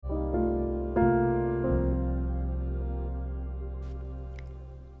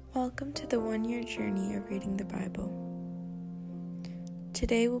Welcome to the 1-year journey of reading the Bible.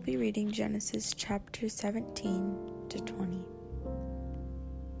 Today we'll be reading Genesis chapter 17 to 20.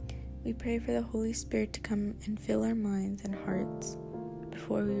 We pray for the Holy Spirit to come and fill our minds and hearts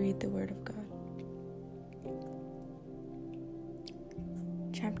before we read the Word of God.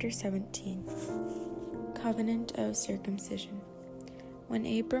 Chapter 17. Covenant of Circumcision. When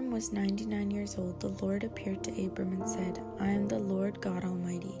Abram was 99 years old, the Lord appeared to Abram and said, I am the Lord God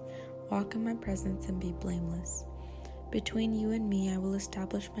Almighty. Walk in my presence and be blameless. Between you and me I will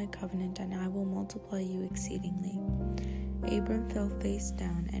establish my covenant, and I will multiply you exceedingly. Abram fell face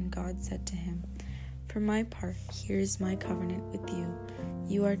down, and God said to him, For my part, here is my covenant with you.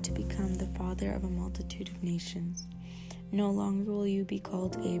 You are to become the father of a multitude of nations. No longer will you be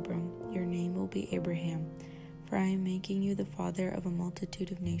called Abram. Your name will be Abraham. For I am making you the father of a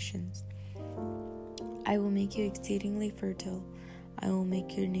multitude of nations. I will make you exceedingly fertile. I will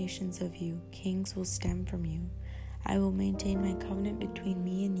make your nations of you. Kings will stem from you. I will maintain my covenant between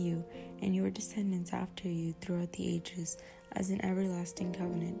me and you and your descendants after you throughout the ages as an everlasting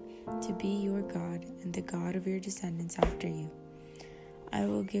covenant, to be your God and the God of your descendants after you. I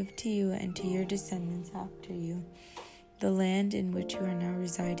will give to you and to your descendants after you the land in which you are now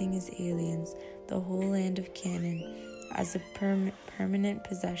residing as aliens, the whole land of Canaan, as a permanent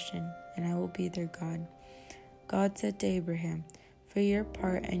possession, and I will be their God. God said to Abraham, For your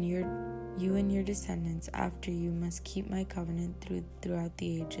part and you and your descendants after you must keep my covenant throughout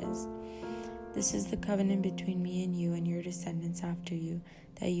the ages. This is the covenant between me and you and your descendants after you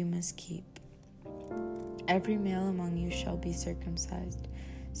that you must keep. Every male among you shall be circumcised.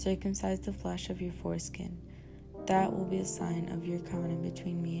 Circumcise the flesh of your foreskin. That will be a sign of your covenant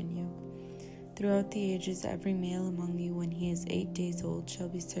between me and you. Throughout the ages, every male among you, when he is 8 days old, shall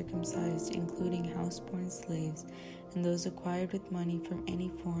be circumcised, including house-born slaves, and those acquired with money from any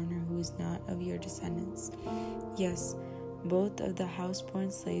foreigner who is not of your descendants. Yes, both of the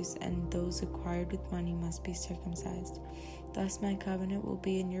house-born slaves and those acquired with money must be circumcised. Thus my covenant will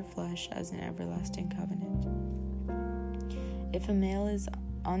be in your flesh as an everlasting covenant. If a male is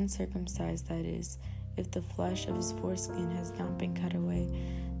uncircumcised, that is, if the flesh of his foreskin has not been cut away,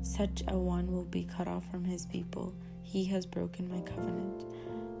 such a one will be cut off from his people. He has broken my covenant.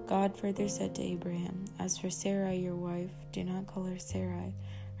 God further said to Abraham, As for Sarai your wife, do not call her Sarai.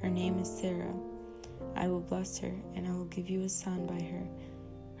 Her name is Sarah. I will bless her, and I will give you a son by her.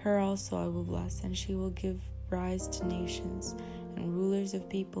 Her also I will bless, and she will give rise to nations, and rulers of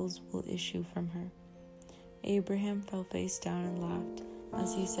peoples will issue from her. Abraham fell face down and laughed,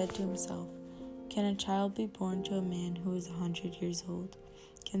 as he said to himself, Can a child be born to a man who is 100 years old?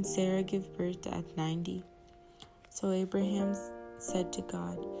 Can Sarah give birth at 90? So Abraham said to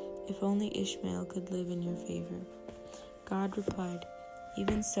God, If only Ishmael could live in your favor. God replied,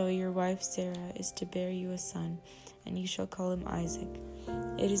 Even so your wife Sarah is to bear you a son, and you shall call him Isaac.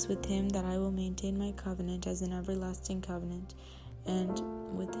 It is with him that I will maintain my covenant as an everlasting covenant, and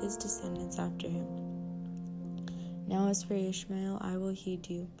with his descendants after him. Now as for Ishmael, I will heed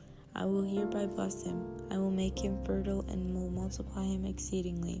you. I will hereby bless him. I will make him fertile and will multiply him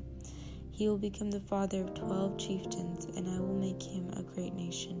exceedingly. He will become the father of 12 chieftains, and I will make him a great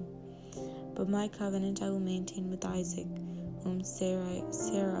nation. But my covenant I will maintain with Isaac, whom Sarah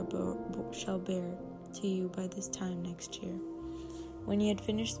shall bear to you by this time next year. When he had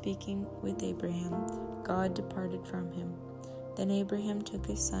finished speaking with Abraham, God departed from him. Then Abraham took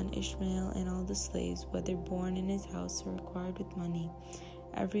his son Ishmael and all the slaves, whether born in his house or acquired with money,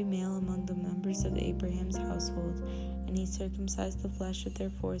 every male among the members of Abraham's household, and he circumcised the flesh of their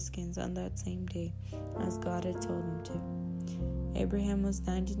foreskins on that same day, as God had told him to. Abraham was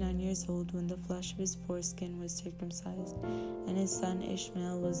 99 years old when the flesh of his foreskin was circumcised, and his son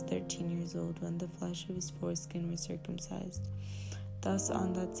Ishmael was 13 years old when the flesh of his foreskin was circumcised. Thus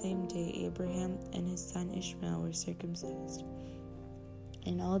on that same day Abraham and his son Ishmael were circumcised.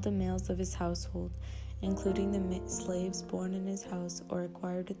 And all the males of his household, including the slaves born in his house or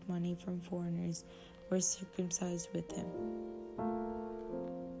acquired with money from foreigners, were circumcised with him.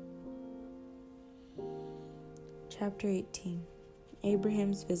 Chapter 18.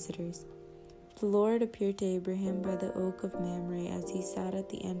 Abraham's visitors. The Lord appeared to Abraham by the oak of Mamre as he sat at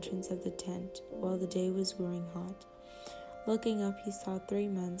the entrance of the tent, while the day was growing hot. Looking up, he saw 3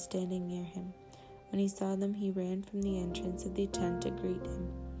 men standing near him. When he saw them, he ran from the entrance of the tent to greet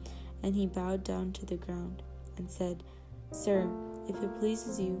him. And he bowed down to the ground and said, Sir, if it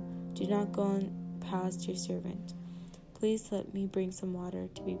pleases you, do not go on past your servant. Please let me bring some water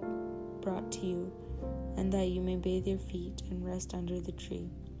to be brought to you, and that you may bathe your feet and rest under the tree.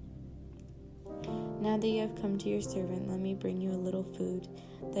 Now that you have come to your servant, let me bring you a little food,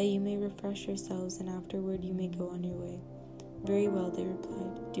 that you may refresh yourselves, and afterward you may go on your way." "Very well," they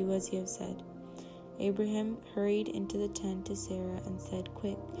replied. "Do as you have said." Abraham hurried into the tent to Sarah and said,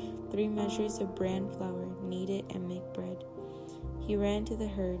 "Quick, 3 measures of bran flour, knead it and make bread." He ran to the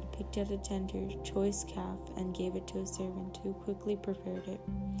herd, picked out a tender, choice calf, and gave it to a servant, who quickly prepared it.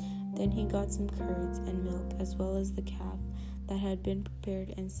 Then he got some curds and milk, as well as the calf that had been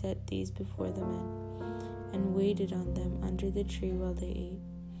prepared, and set these before the men, and waited on them under the tree while they ate.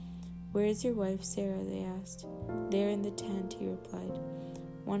 "Where is your wife Sarah?" they asked. "There in the tent," he replied.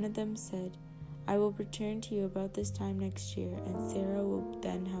 One of them said, "I will return to you about this time next year, and Sarah will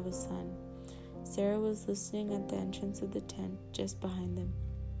then have a son." Sarah was listening at the entrance of the tent, just behind them.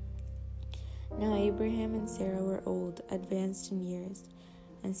 Now Abraham and Sarah were old, advanced in years,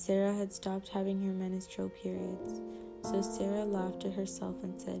 and Sarah had stopped having her menstrual periods. So Sarah laughed to herself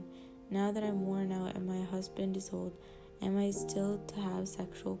and said, "Now that I'm worn out and my husband is old, am I still to have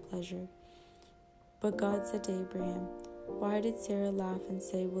sexual pleasure?" But God said to Abraham, "Why did Sarah laugh and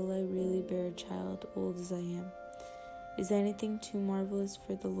say, 'Will I really bear a child, old as I am?' Is anything too marvelous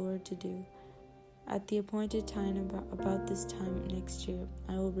for the Lord to do? At the appointed time, about this time next year,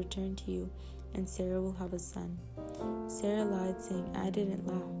 I will return to you, and Sarah will have a son." Sarah lied, saying, "I didn't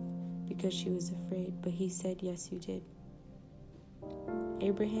laugh," because she was afraid. But he said, "Yes, you did."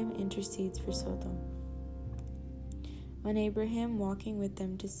 Abraham intercedes for Sodom. When Abraham walking with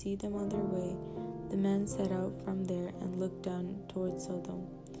them to see them on their way, the men set out from there and looked down toward Sodom.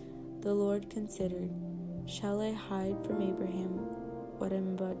 The Lord considered, "Shall I hide from Abraham what I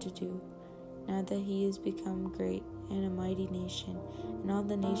am about to do, now that he has become great and a mighty nation, and all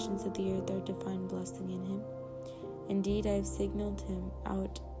the nations of the earth are to find blessing in him? Indeed, I have signaled him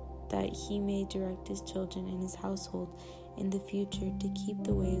out that he may direct his children and his household in the future to keep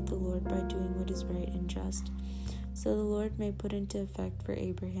the way of the Lord by doing what is right and just, so the Lord may put into effect for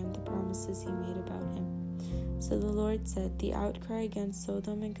Abraham the promises he made about him." So the Lord said, "The outcry against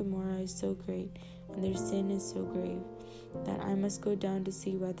Sodom and Gomorrah is so great, and their sin is so grave, that I must go down to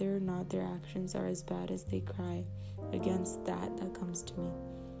see whether or not their actions are as bad as they cry against that comes to me.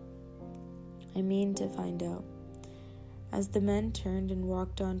 I mean to find out." As the men turned and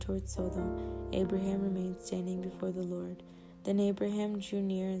walked on toward Sodom, Abraham remained standing before the Lord. Then Abraham drew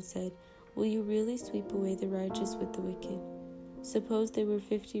near and said, "Will you really sweep away the righteous with the wicked? Suppose there were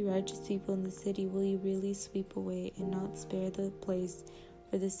 50 righteous people in the city, will you really sweep away and not spare the place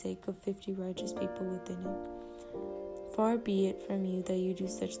for the sake of 50 righteous people within it? Far be it from you that you do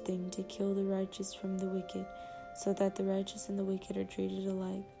such thing, to kill the righteous from the wicked, so that the righteous and the wicked are treated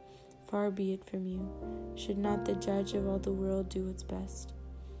alike. Far be it from you. Should not the judge of all the world do its best?"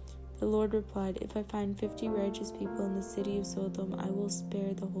 The Lord replied, "If I find 50 righteous people in the city of Sodom, I will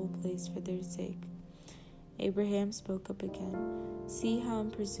spare the whole place for their sake." Abraham spoke up again, "See how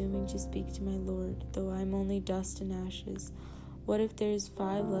I'm presuming to speak to my Lord, though I am only dust and ashes. What if there is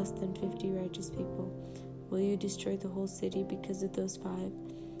 5 less than 50 righteous people? Will you destroy the whole city because of those 5?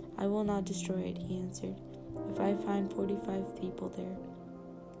 I will not destroy it," he answered, "if I find 45 people there."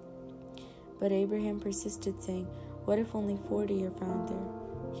 But Abraham persisted, saying, "What if only 40 are found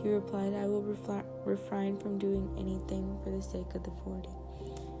there?" He replied, "I will refrain from doing anything for the sake of the 40.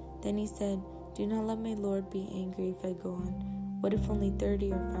 Then he said, "Do not let my Lord be angry if I go on. What if only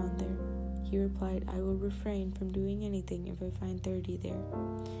 30 are found there?" He replied, "I will refrain from doing anything if I find 30 there."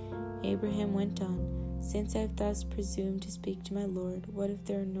 Abraham went on, "Since I have thus presumed to speak to my Lord, what if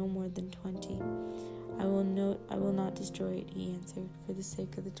there are no more than 20? I will not destroy it," he answered, "for the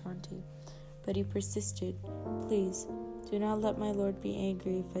sake of the 20. But he persisted, "Please, do not let my Lord be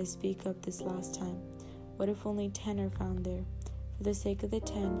angry if I speak up this last time. What if only 10 are found there? For the sake of the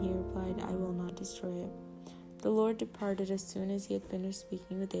 10, he replied, I will not destroy it." The Lord departed as soon as he had finished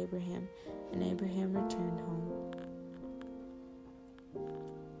speaking with Abraham, and Abraham returned home.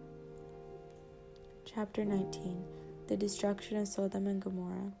 Chapter 19. The destruction of Sodom and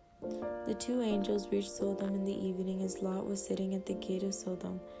Gomorrah. The 2 angels reached Sodom in the evening as Lot was sitting at the gate of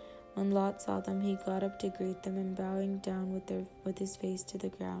Sodom. When Lot saw them, he got up to greet them, and bowing down with his face to the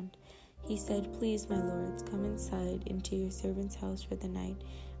ground, he said, "Please, my lords, come inside into your servant's house for the night.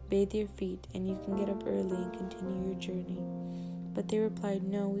 Bathe your feet, and you can get up early and continue your journey." But they replied,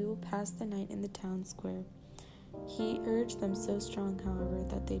 "No, we will pass the night in the town square." He urged them so strong, however,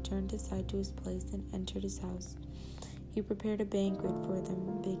 that they turned aside to his place and entered his house. He prepared a banquet for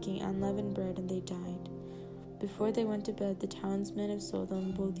them, baking unleavened bread, and they dined. Before they went to bed, the townsmen of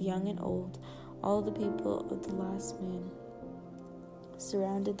Sodom, both young and old, all the people of the last man,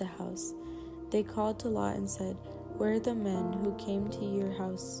 surrounded the house. They called to Lot and said, "Where are the men who came to your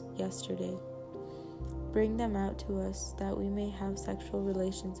house yesterday?" Bring them out to us, that we may have sexual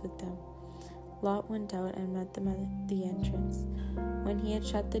relations with them." Lot went out and met them at the entrance. When he had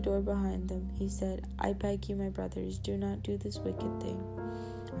shut the door behind them, he said, "I beg you, my brothers, do not do this wicked thing.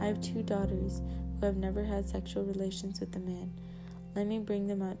 I have 2 daughters who have never had sexual relations with a man. Let me bring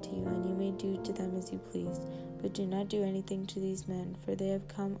them out to you, and you may do to them as you please. But do not do anything to these men, for they have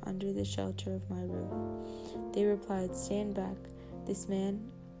come under the shelter of my roof." They replied, "Stand back. This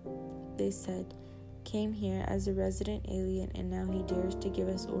man," they said, "came here as a resident alien, and now he dares to give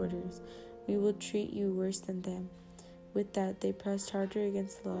us orders. We will treat you worse than them." With that, they pressed harder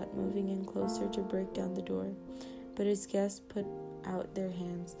against Lot, moving in closer to break down the door. But his guests put out their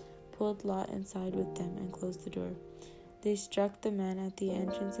hands, pulled Lot inside with them, and closed the door. They struck the men at the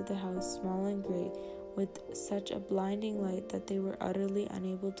entrance of the house, small and great, with such a blinding light that they were utterly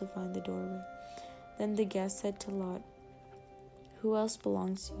unable to find the doorway. Then the guest said to Lot, "Who else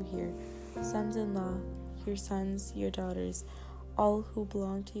belongs to you here? Sons-in-law, your sons, your daughters, all who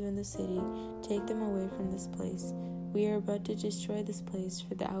belong to you in the city, take them away from this place. We are about to destroy this place,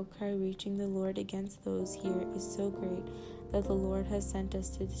 for the outcry reaching the Lord against those here is so great that the Lord has sent us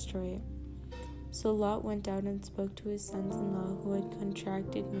to destroy it." So Lot went out and spoke to his sons-in-law who had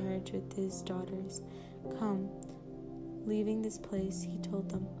contracted marriage with his daughters. "Come." Leaving this place, he told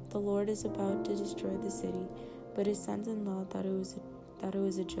them, "The Lord is about to destroy the city." But his sons-in-law thought it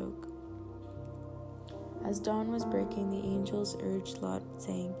was a joke. As dawn was breaking, the angels urged Lot,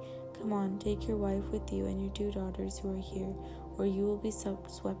 saying, "Come on, take your wife with you and your 2 daughters who are here, or you will be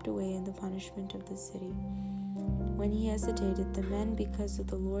swept away in the punishment of the city." When he hesitated, the men, because of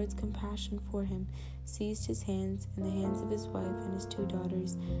the Lord's compassion for him, seized his hands and the hands of his wife and his 2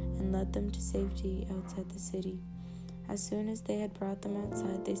 daughters and led them to safety outside the city. As soon as they had brought them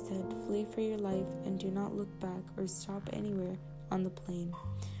outside, they said, "Flee for your life and do not look back or stop anywhere on the plain.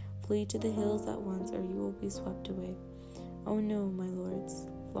 Flee to the hills at once, or you will be swept away." "Oh no, my lords,"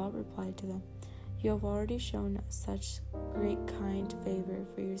 Lot replied to them. "You have already shown such great kind favor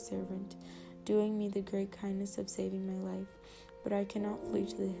for your servant, doing me the great kindness of saving my life. But I cannot flee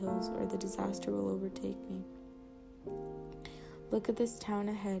to the hills, or the disaster will overtake me. Look at this town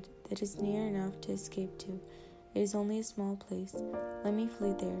ahead that is near enough to escape to. It is only a small place. Let me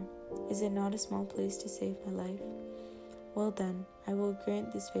flee there. Is it not a small place to save my life? Well then, I will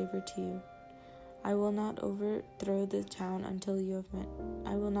grant this favor to you. I will not overthrow the town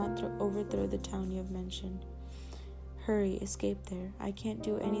overthrow the town you have mentioned. Hurry, escape there. I can't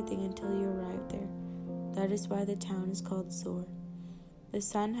do anything until you arrive there. That is why the town is called Zoar." The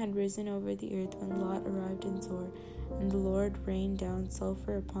sun had risen over the earth when Lot arrived in Zoar, and the Lord rained down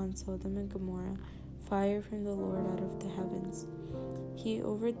sulfur upon Sodom and Gomorrah, fire from the Lord out of the heavens. He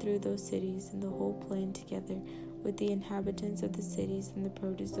overthrew those cities and the whole plain together, with the inhabitants of the cities and the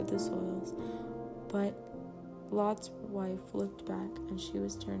produce of the soils. But Lot's wife looked back, and she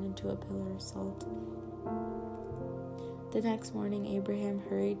was turned into a pillar of salt. The next morning Abraham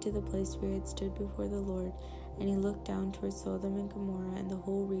hurried to the place where he had stood before the Lord, and he looked down toward Sodom and Gomorrah and the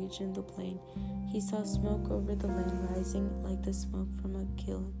whole region of the plain. He saw smoke over the land rising like the smoke from a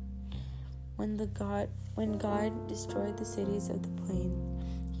kiln. When God destroyed the cities of the plain,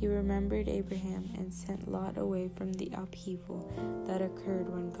 he remembered Abraham and sent Lot away from the upheaval that occurred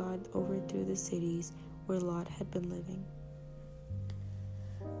when God overthrew the cities where Lot had been living.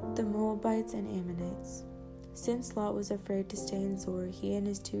 The Moabites and Ammonites. Since Lot was afraid to stay in Zoar, he and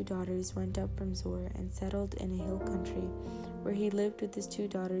his 2 daughters went up from Zoar and settled in a hill country, where he lived with his 2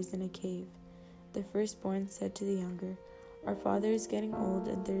 daughters in a cave. The firstborn said to the younger, "Our father is getting old,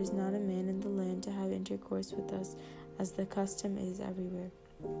 and there is not a man in the land to have intercourse with us, as the custom is everywhere.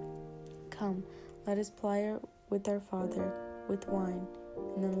 Come, let us ply with our father with wine,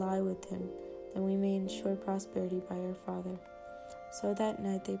 and then lie with him, that we may ensure prosperity by our father." So that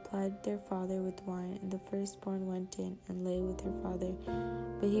night they plied their father with wine, and the firstborn went in and lay with her father,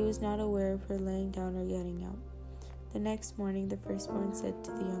 but he was not aware of her laying down or getting up. The next morning the firstborn said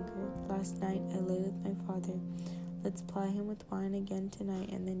to the younger, "Last night I lay with my father. Let's ply him with wine again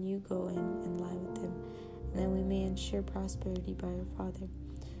tonight, and then you go in and lie with him, and then we may ensure prosperity by our father."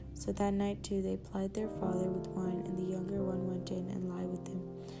 So that night too they plied their father with wine, and the younger one went in and lay with him,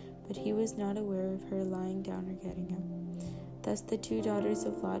 but he was not aware of her lying down or getting up. Thus the 2 daughters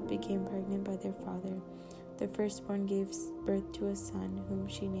of Lot became pregnant by their father. The firstborn gave birth to a son, whom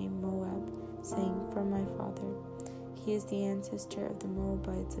she named Moab, saying, "From my father." He is the ancestor of the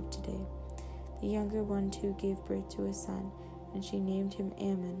Moabites of today. The younger one too gave birth to a son, and she named him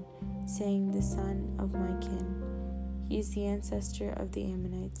Ammon, saying, "The son of my kin." He is the ancestor of the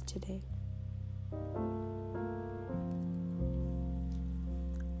Ammonites today.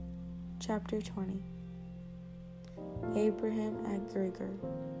 Chapter 20. Abraham at Gerar.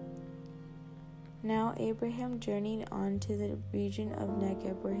 Now Abraham journeyed on to the region of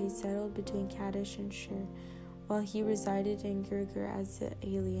Negeb, where he settled between Kadesh and Shur, while he resided in Gerar as an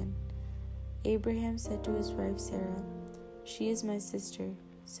alien. Abraham said to his wife Sarah, "She is my sister."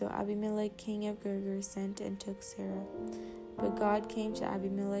 So Abimelech, king of Gerar, sent and took Sarah. But God came to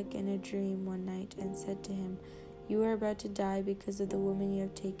Abimelech in a dream one night and said to him, "You are about to die because of the woman you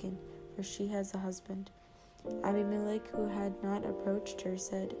have taken, for she has a husband." Abimelech, who had not approached her,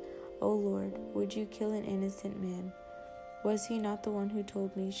 said, "O Lord, would you kill an innocent man? Was he not the one who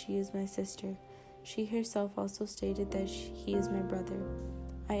told me, 'She is my sister'? She herself also stated that he is my brother.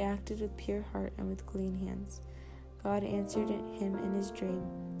 I acted with pure heart and with clean hands." God answered him in his dream,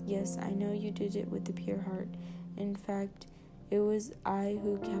 "Yes, I know you did it with a pure heart. In fact, it was I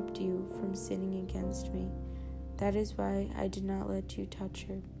who kept you from sinning against me. That is why I did not let you touch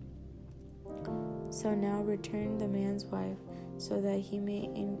her. So now return the man's wife, so that he may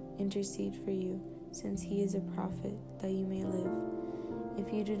intercede for you, since he is a prophet, that you may live.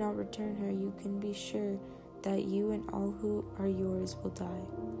 If you do not return her, you can be sure that you and all who are yours will die."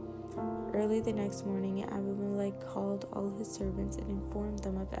 Early the next morning, Abimelech called all his servants and informed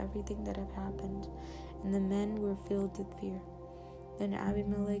them of everything that had happened, and the men were filled with fear. Then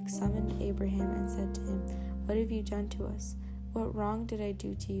Abimelech summoned Abraham and said to him, "What have you done to us? What wrong did I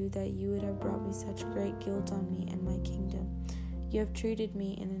do to you that you would have brought me such great guilt on me and my kingdom? You have treated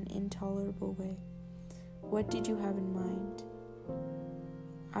me in an intolerable way. What did you have in mind?"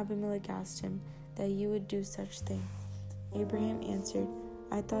 Abimelech asked him that you would do such thing. Abraham answered,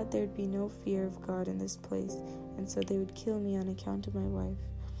 "I thought there would be no fear of God in this place, and so they would kill me on account of my wife.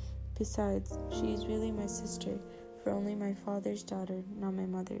 Besides, she is really my sister, for only my father's daughter, not my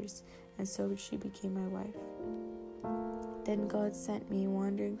mother's, and so she became my wife. Then God sent me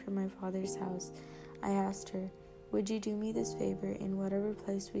wandering from my father's house. I asked her, 'Would you do me this favor in whatever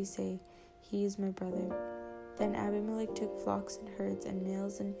place we say, he is my brother?' Then Abimelech took flocks and herds and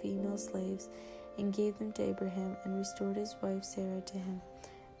males and female slaves and gave them to Abraham and restored his wife Sarah to him.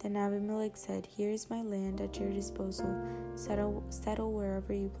 Then Abimelech said, 'Here is my land at your disposal. Settle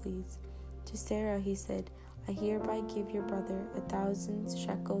wherever you please.' To Sarah he said, 'I hereby give your brother 1,000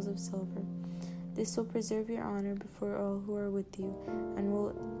 shekels of silver. This will preserve your honor before all who are with you, and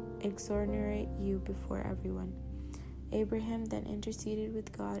will exonerate you before everyone.' Abraham then interceded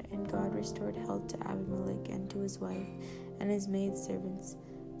with God, and God restored health to Abimelech and to his wife and his maidservants,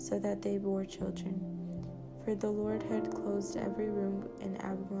 so that they bore children. For the Lord had closed every room in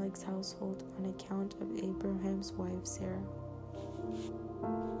Abimelech's household on account of Abraham's wife Sarah.